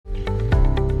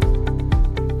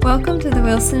Welcome to the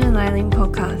Wilson and Liling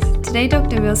podcast. Today,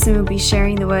 Dr. Wilson will be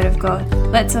sharing the Word of God.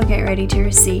 Let's all get ready to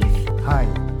receive. Hi,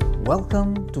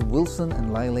 welcome to Wilson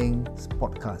and Liling's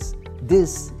podcast.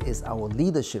 This is our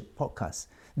leadership podcast.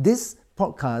 This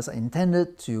podcast is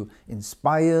intended to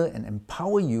inspire and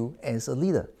empower you as a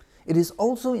leader. It is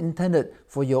also intended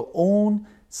for your own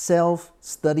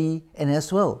self-study and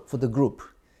as well for the group.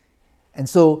 And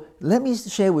so let me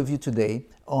share with you today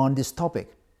on this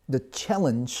topic, the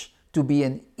challenge to be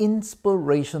an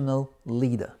inspirational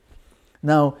leader.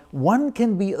 Now, one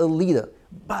can be a leader,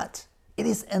 but it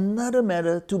is another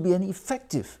matter to be an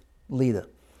effective leader.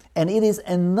 And it is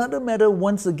another matter,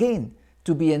 once again,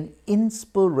 to be an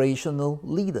inspirational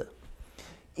leader.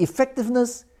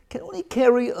 Effectiveness can only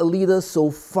carry a leader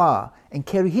so far and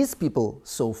carry his people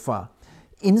so far.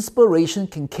 Inspiration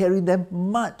can carry them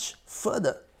much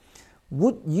further.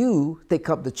 Would you take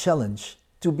up the challenge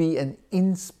to be an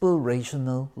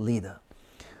inspirational leader?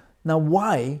 Now,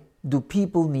 why do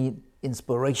people need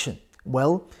inspiration?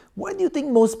 Well, why do you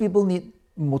think most people need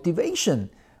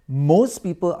motivation? Most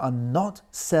people are not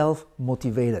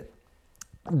self-motivated.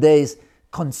 There is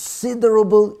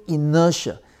considerable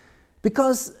inertia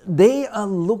because they are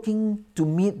looking to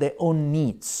meet their own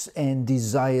needs and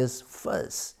desires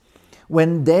first.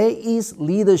 When there is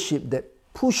leadership that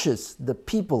pushes the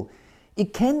people,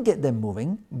 it can get them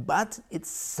moving, but it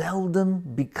seldom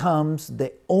becomes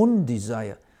their own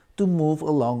desire to move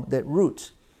along that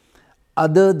route,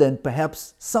 other than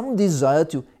perhaps some desire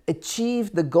to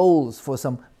achieve the goals for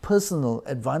some personal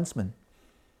advancement.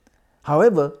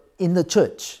 However, in the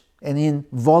church and in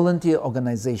volunteer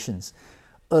organizations,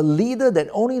 a leader that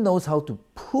only knows how to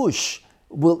push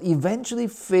will eventually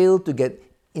fail to get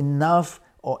enough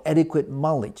or adequate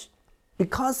mileage,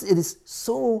 because it is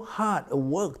so hard a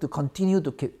work to continue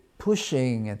to keep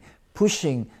pushing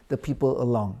the people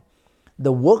along.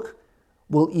 The work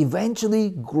will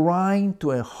eventually grind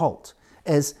to a halt,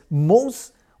 as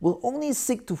most will only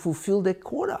seek to fulfill their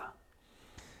quota.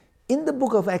 In the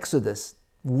book of Exodus,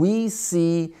 we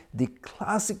see the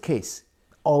classic case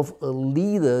of a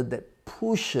leader that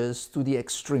pushes to the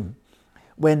extreme.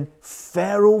 When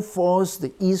Pharaoh forced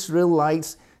the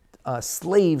Israelites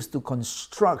slaves to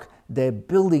construct their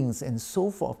buildings and so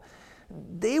forth,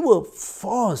 they were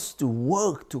forced to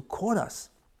work to quotas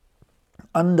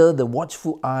under the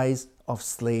watchful eyes of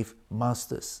slave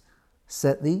masters.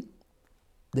 Sadly,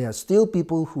 there are still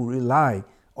people who rely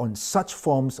on such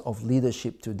forms of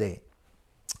leadership today,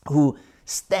 who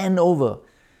stand over,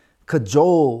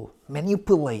 cajole,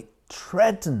 manipulate,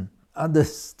 threaten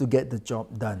others to get the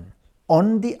job done.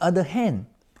 On the other hand,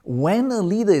 when a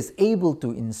leader is able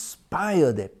to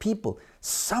inspire their people,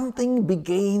 something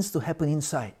begins to happen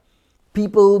inside.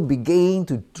 People begin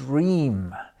to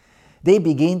dream. They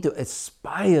begin to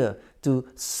aspire to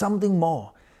something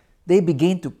more. They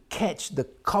begin to catch the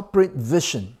corporate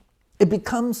vision. It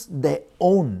becomes their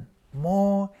own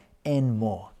more and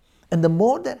more. And the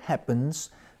more that happens,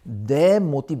 their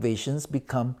motivations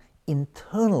become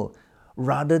internal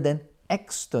rather than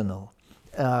external.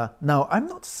 Now, I'm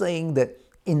not saying that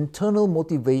internal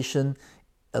motivation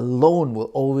alone will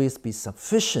always be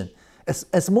sufficient,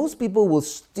 as most people will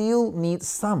still need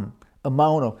some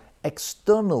amount of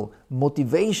external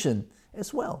motivation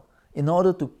as well in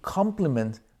order to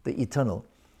complement the eternal.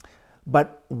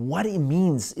 But what it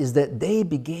means is that they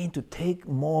begin to take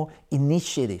more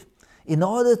initiative in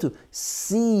order to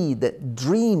see that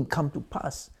dream come to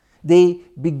pass. They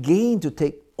begin to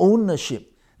take ownership.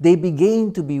 They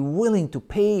begin to be willing to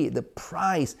pay the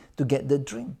price to get the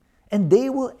dream. And they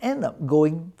will end up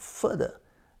going further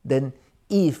than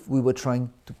if we were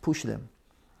trying to push them.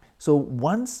 So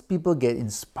once people get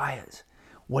inspired,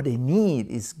 what they need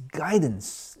is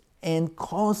guidance and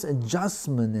course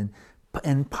adjustment and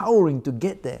empowering to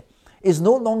get there. It's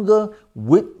no longer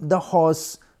with the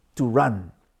horse to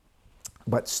run,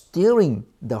 but steering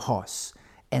the horse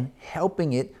and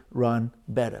helping it run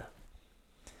better.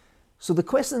 So the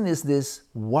question is this: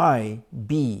 why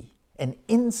be an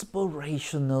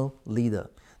inspirational leader?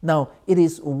 Now, it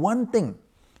is one thing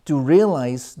to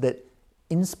realize that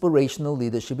inspirational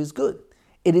leadership is good.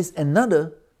 It is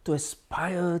another to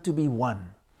aspire to be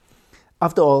one.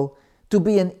 After all, to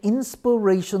be an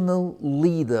inspirational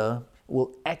leader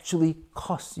will actually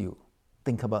cost you.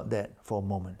 Think about that for a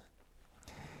moment.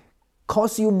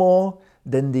 Cost you more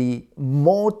than the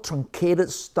more truncated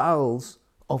styles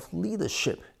of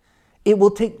leadership. It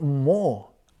will take more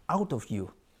out of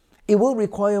you. It will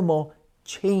require more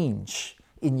change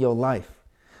in your life.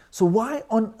 So why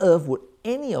on earth would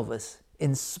any of us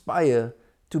inspire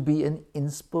to be an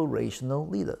inspirational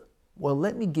leader? Well,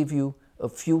 let me give you a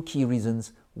few key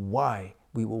reasons why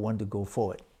we will want to go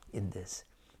forward. in this?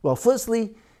 Well,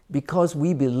 firstly, because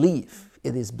we believe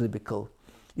it is biblical.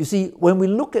 You see, when we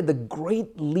look at the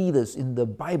great leaders in the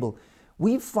Bible,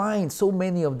 we find so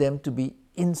many of them to be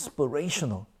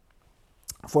inspirational.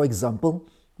 For example,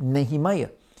 Nehemiah.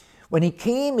 When he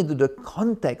came into the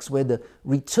context where the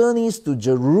returnees to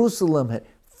Jerusalem had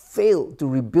failed to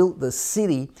rebuild the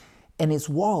city and its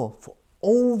wall for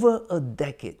over a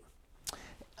decade.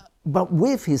 But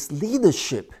with his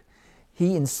leadership,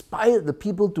 he inspired the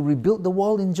people to rebuild the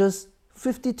wall in just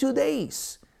 52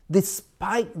 days,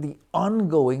 despite the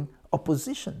ongoing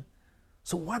opposition.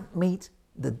 So what made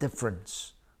the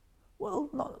difference? Well,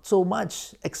 not so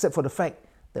much, except for the fact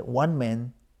that one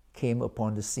man came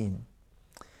upon the scene.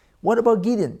 What about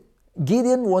Gideon?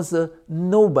 Gideon was a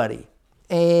nobody,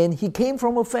 and he came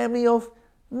from a family of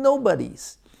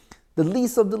nobodies, the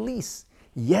least of the least.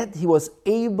 Yet he was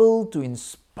able to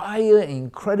inspire an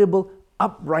incredible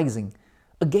uprising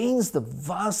against the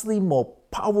vastly more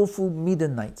powerful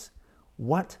Midianites.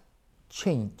 What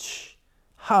changed?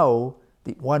 How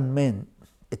did one man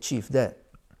achieve that?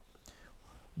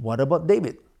 What about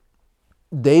David?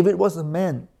 David was a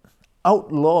man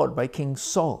outlawed by King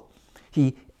Saul.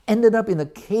 He ended up in a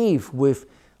cave with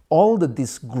all the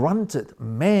disgruntled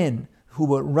men who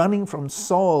were running from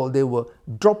Saul. They were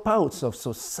dropouts of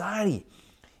society.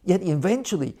 Yet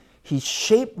eventually, he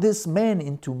shaped this man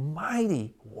into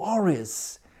mighty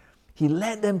warriors. He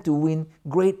led them to win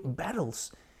great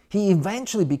battles. He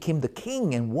eventually became the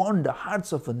king and won the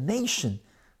hearts of a nation.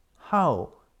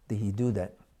 How did he do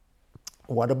that?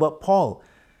 What about Paul?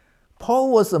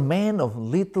 Paul was a man of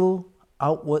little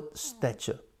outward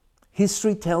stature.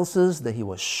 History tells us that he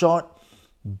was short,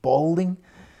 balding,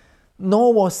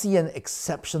 nor was he an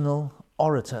exceptional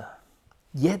orator.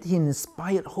 Yet he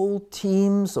inspired whole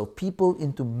teams of people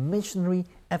into missionary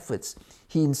efforts.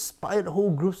 He inspired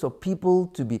whole groups of people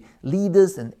to be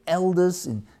leaders and elders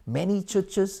in many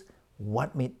churches.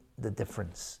 What made the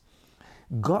difference?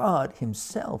 God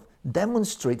himself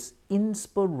demonstrates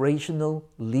inspirational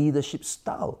leadership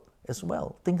style as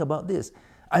well. Think about this.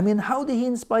 How did he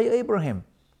inspire Abraham,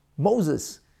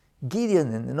 Moses,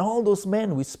 Gideon, and all those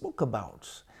men we spoke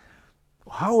about?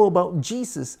 How about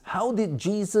Jesus? How did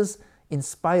Jesus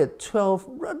inspire 12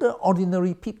 rather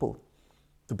ordinary people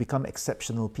to become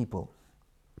exceptional people?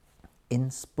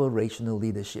 Inspirational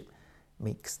leadership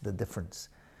makes the difference.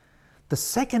 The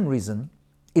second reason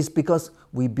is because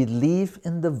we believe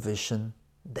in the vision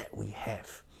that we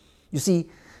have. You see,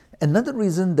 another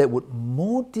reason that would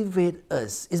motivate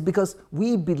us is because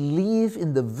we believe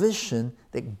in the vision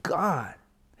that God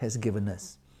has given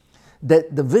us.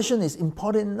 That the vision is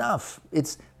important enough,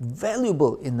 it's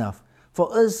valuable enough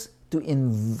for us to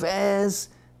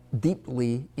invest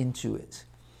deeply into it.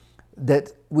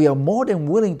 That we are more than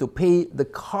willing to pay the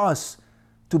cost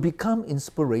to become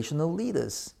inspirational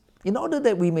leaders in order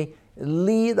that we may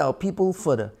lead our people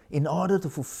further, in order to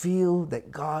fulfill that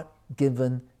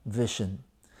God-given vision.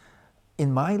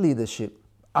 In my leadership,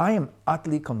 I am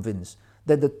utterly convinced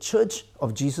that the Church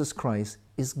of Jesus Christ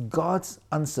is God's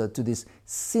answer to this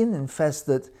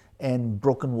sin-infested and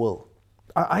broken world.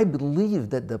 I believe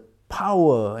that the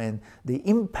power and the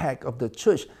impact of the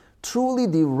church truly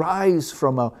derives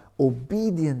from our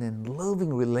obedient and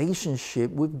loving relationship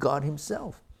with God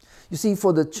himself. You see,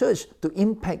 for the church to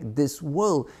impact this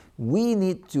world, we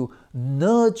need to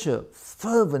nurture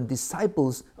fervent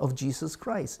disciples of Jesus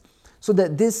Christ so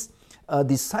that these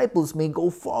disciples may go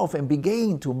forth and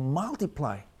begin to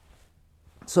multiply.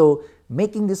 So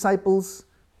making disciples,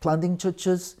 planting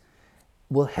churches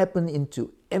will happen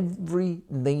into every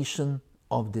nation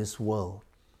of this world.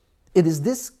 It is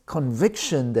this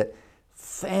conviction that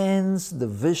fans the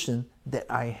vision that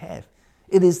I have.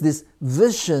 It is this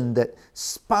vision that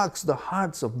sparks the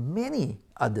hearts of many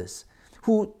others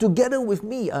who, together with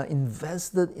me, are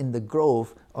invested in the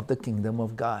growth of the kingdom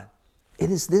of God.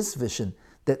 It is this vision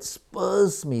that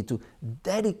spurs me to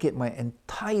dedicate my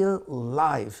entire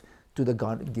life to the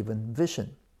God-given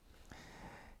vision.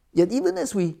 Yet even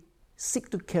as we seek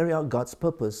to carry out God's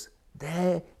purpose,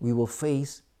 there we will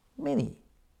face many,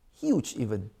 huge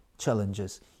even,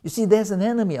 challenges. You see, there's an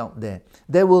enemy out there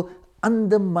that will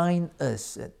undermine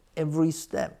us at every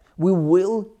step. We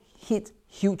will hit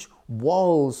huge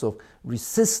walls of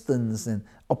resistance and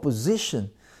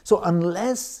opposition. So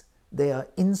unless they are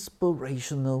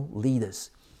inspirational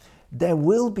leaders, there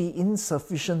will be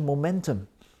insufficient momentum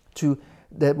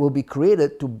that will be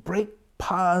created to break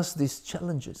past these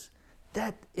challenges.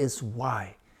 That is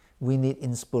why we need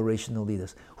inspirational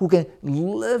leaders who can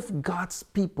lift God's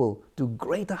people to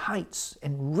greater heights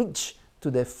and reach to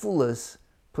their fullest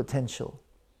potential.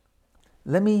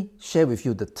 Let me share with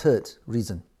you the third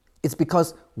reason. It's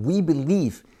because we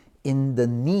believe in the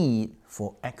need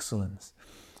for excellence.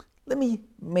 Let me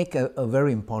make a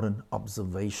very important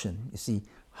observation. You see,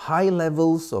 high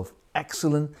levels of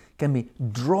excellence can be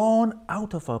drawn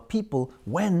out of our people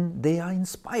when they are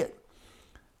inspired.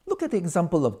 Look at the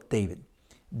example of David.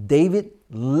 David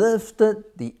lifted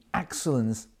the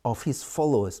excellence of his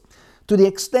followers to the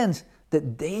extent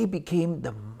that they became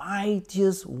the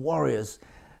mightiest warriors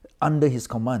under his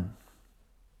command.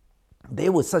 They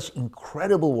were such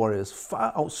incredible warriors,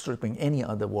 far outstripping any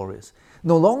other warriors.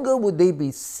 No longer would they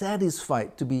be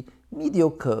satisfied to be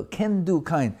mediocre, can-do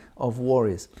kind of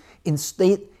warriors.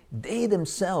 Instead, they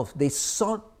themselves, they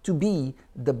sought to be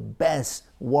the best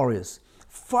warriors,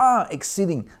 far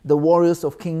exceeding the warriors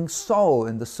of King Saul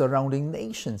and the surrounding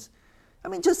nations. I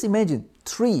mean, just imagine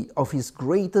 3 of his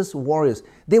greatest warriors.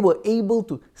 They were able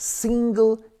to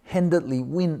single-handedly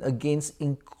win against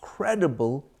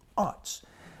incredible odds.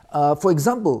 For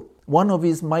example, one of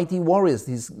his mighty warriors,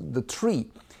 the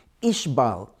 3,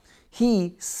 Ishbaal,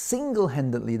 he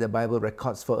single-handedly, the Bible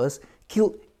records for us,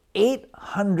 killed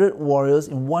 800 warriors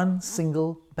in one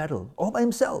single battle, all by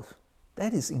himself.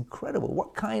 That is incredible.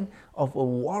 What kind of a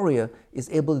warrior is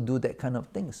able to do that kind of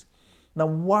things? Now,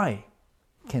 why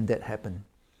can that happen?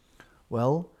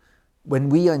 Well, when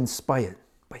we are inspired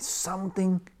by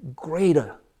something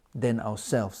greater than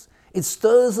ourselves, it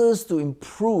stirs us to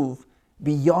improve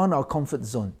beyond our comfort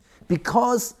zone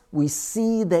because we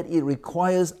see that it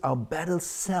requires our better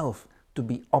self to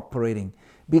be operating,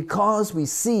 because we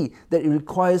see that it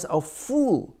requires our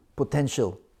full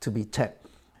potential to be tapped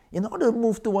in order to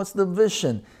move towards the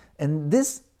vision. And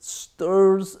this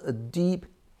stirs a deep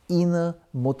inner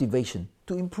motivation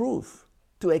to improve,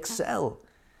 to excel.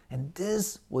 And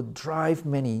this will drive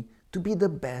many to be the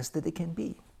best that they can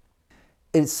be.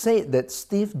 It's said that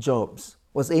Steve Jobs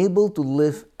was able to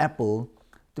lift Apple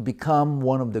to become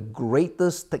one of the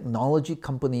greatest technology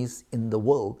companies in the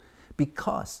world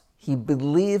because he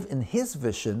believed in his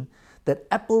vision that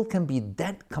Apple can be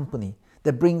that company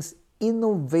that brings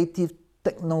innovative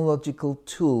technological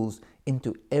tools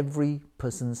into every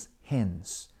person's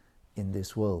hands in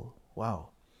this world. Wow.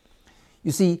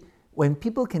 You see, when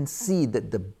people can see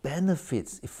that the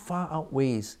benefits it far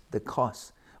outweighs the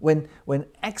cost, when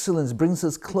excellence brings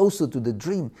us closer to the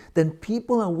dream, then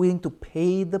people are willing to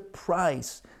pay the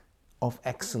price of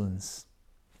excellence,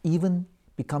 even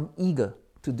become eager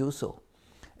to do so.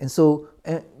 And so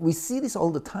we see this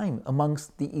all the time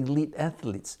amongst the elite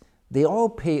athletes. They all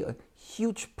pay a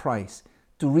huge price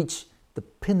to reach the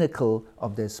pinnacle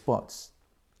of their sports.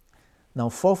 Now,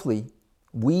 fourthly,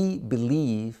 we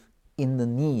believe in the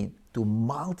need to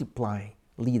multiply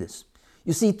leaders.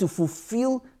 You see, to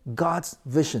fulfill God's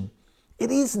vision,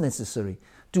 it is necessary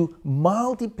to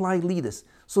multiply leaders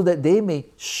so that they may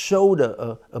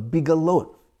shoulder a bigger load,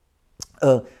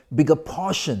 a bigger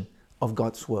portion of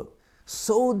God's work,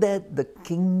 so that the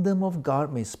kingdom of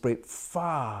God may spread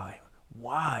far,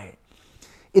 wide.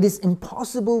 It is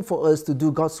impossible for us to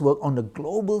do God's work on a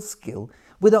global scale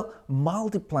without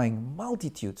multiplying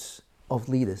multitudes of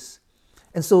leaders.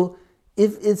 And so,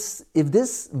 if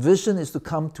this vision is to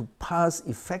come to pass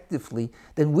effectively,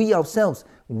 then we ourselves,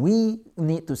 we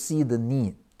need to see the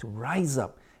need to rise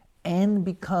up and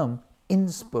become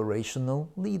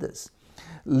inspirational leaders.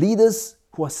 Leaders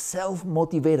who are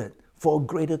self-motivated for a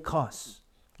greater cause.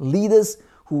 Leaders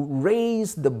who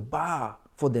raise the bar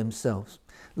for themselves.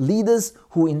 Leaders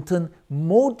who in turn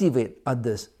motivate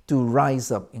others to rise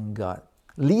up in God.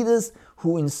 Leaders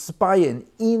who inspire an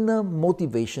inner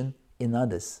motivation in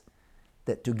others,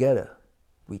 that together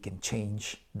we can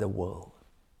change the world.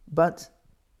 But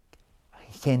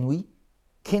can we?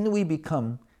 Can we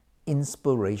become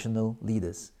inspirational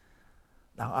leaders?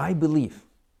 Now, I believe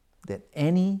that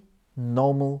any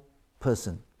normal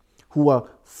person who are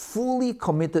fully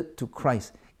committed to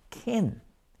Christ can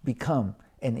become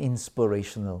an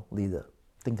inspirational leader.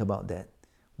 Think about that.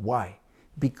 Why?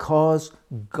 Because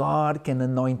God can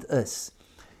anoint us.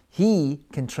 He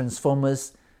can transform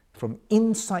us from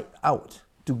inside out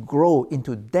to grow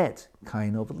into that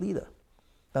kind of leader.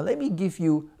 Now, let me give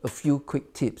you a few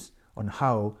quick tips on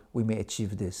how we may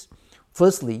achieve this.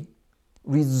 Firstly,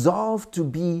 resolve to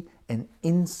be an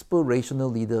inspirational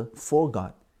leader for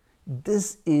God.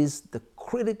 This is the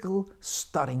critical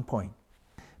starting point.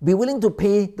 Be willing to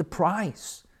pay the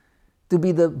price to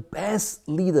be the best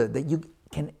leader that you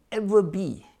can ever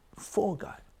be for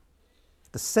God.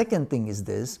 The second thing is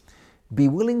this: be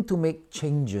willing to make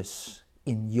changes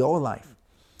in your life,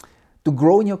 to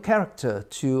grow in your character,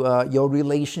 to your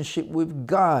relationship with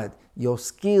God, your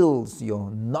skills,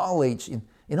 your knowledge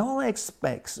in all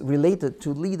aspects related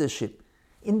to leadership.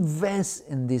 Invest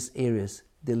in these areas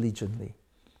diligently.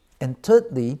 And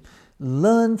thirdly,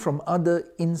 learn from other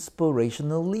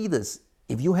inspirational leaders.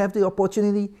 If you have the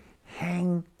opportunity,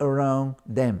 hang around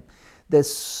them.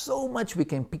 There's so much we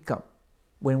can pick up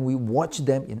when we watch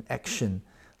them in action.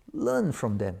 Learn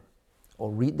from them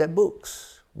or read their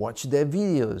books, watch their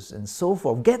videos and so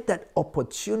forth. Get that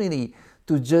opportunity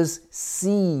to just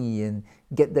see and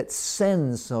get that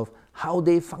sense of how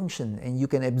they function, and you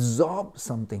can absorb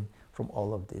something from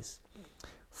all of this.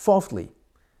 Fourthly,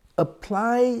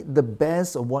 apply the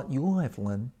best of what you have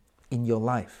learned in your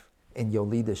life and your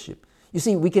leadership. You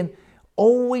see, we can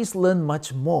always learn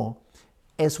much more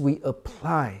as we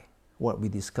apply what we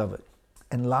discovered.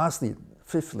 And lastly,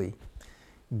 fifthly,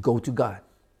 go to God.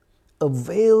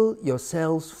 Avail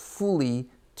yourselves fully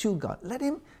to God. Let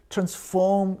Him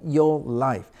transform your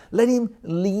life. Let Him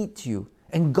lead you.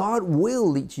 And God will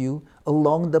lead you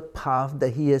along the path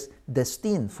that He has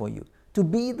destined for you, to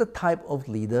be the type of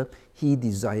leader He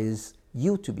desires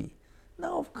you to be.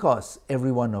 Now, of course,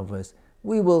 every one of us,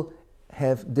 we will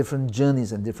have different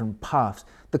journeys and different paths.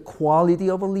 The quality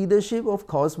of a leadership, of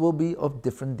course, will be of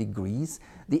different degrees.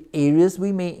 The areas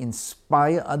we may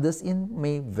inspire others in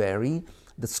may vary.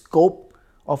 The scope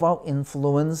of our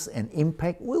influence and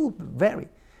impact will vary.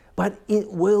 But it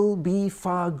will be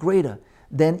far greater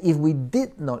than if we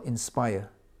did not inspire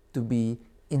to be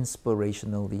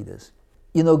inspirational leaders.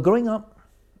 You know, growing up,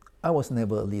 I was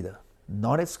never a leader.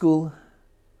 Not at school,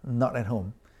 not at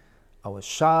home. I was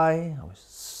shy, I was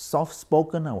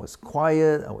soft-spoken, I was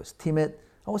quiet, I was timid,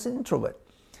 I was an introvert.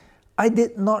 I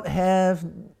did not have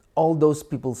all those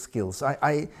people skills.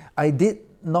 I did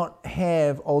not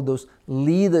have all those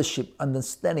leadership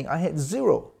understanding. I had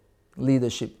zero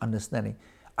leadership understanding.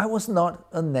 I was not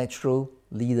a natural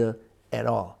leader at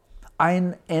all.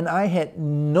 And I had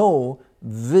no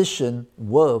vision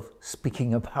worth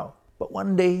speaking about. But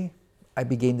one day, I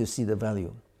began to see the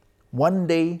value. One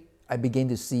day, I began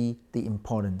to see the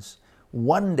importance.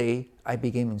 One day, I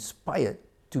became inspired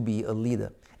to be a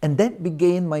leader. And that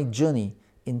began my journey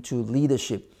into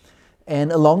leadership.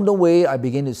 And along the way, I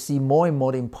began to see more and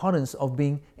more the importance of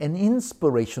being an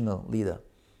inspirational leader.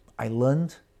 I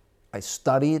learned, I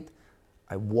studied,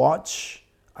 I watched,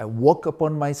 I worked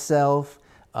upon myself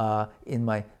in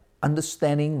my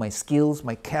understanding, my skills,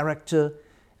 my character.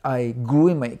 I grew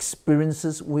in my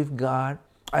experiences with God.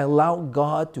 I allowed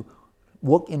God to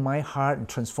work in my heart and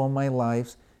transform my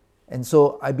life. And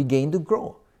so I began to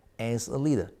grow as a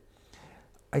leader.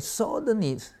 I saw the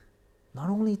need not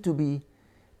only to be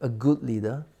a good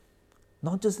leader,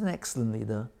 not just an excellent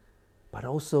leader, but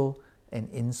also an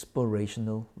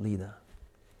inspirational leader.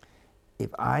 If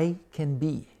I can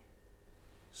be,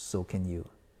 so can you.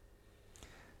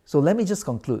 So let me just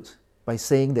conclude by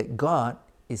saying that God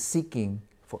is seeking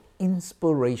for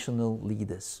inspirational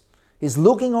leaders. He's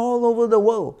looking all over the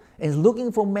world and is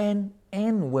looking for men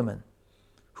and women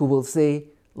who will say,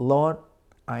 Lord,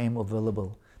 I am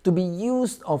available to be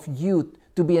used of you,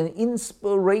 to be an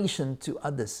inspiration to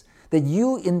others, that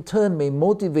you in turn may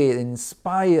motivate and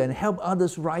inspire and help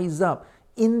others rise up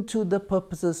into the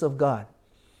purposes of God.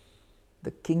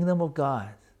 The kingdom of God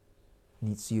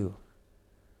needs you.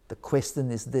 The question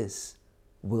is this: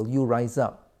 will you rise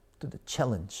up to the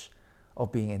challenge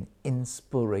of being an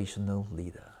inspirational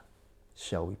leader?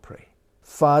 Shall we pray?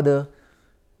 Father,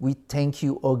 we thank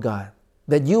you, O God,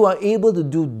 that you are able to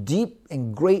do deep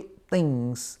and great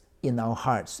things in our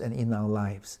hearts and in our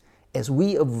lives as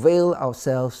we avail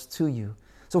ourselves to you.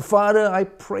 So, Father, I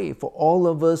pray for all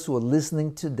of us who are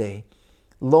listening today.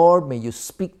 Lord, may you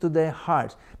speak to their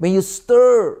hearts. May you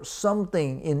stir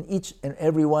something in each and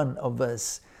every one of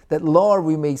us, that, Lord,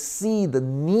 we may see the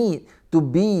need to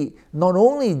be not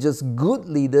only just good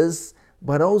leaders,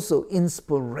 but also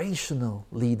inspirational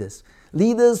leaders.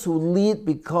 Leaders who lead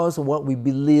because of what we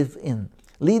believe in.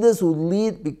 Leaders who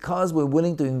lead because we're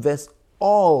willing to invest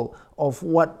all of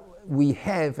what we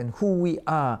have and who we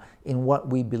are in what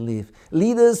we believe.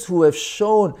 Leaders who have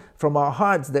shown from our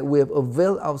hearts that we have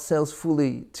availed ourselves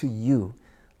fully to you.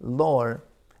 Lord,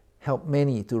 help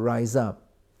many to rise up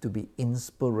to be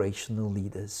inspirational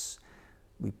leaders.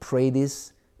 We pray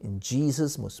this in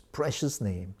Jesus' most precious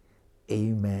name.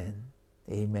 Amen.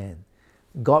 Amen.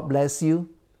 God bless you.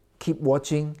 Keep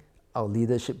watching our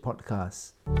Leadership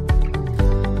Podcast.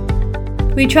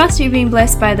 We trust you've been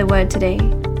blessed by the word today.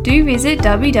 Do visit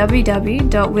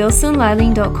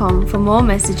www.wilsonliling.com for more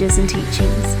messages and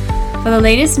teachings. For the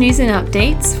latest news and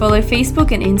updates, follow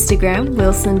Facebook and Instagram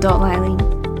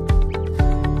wilson.liling.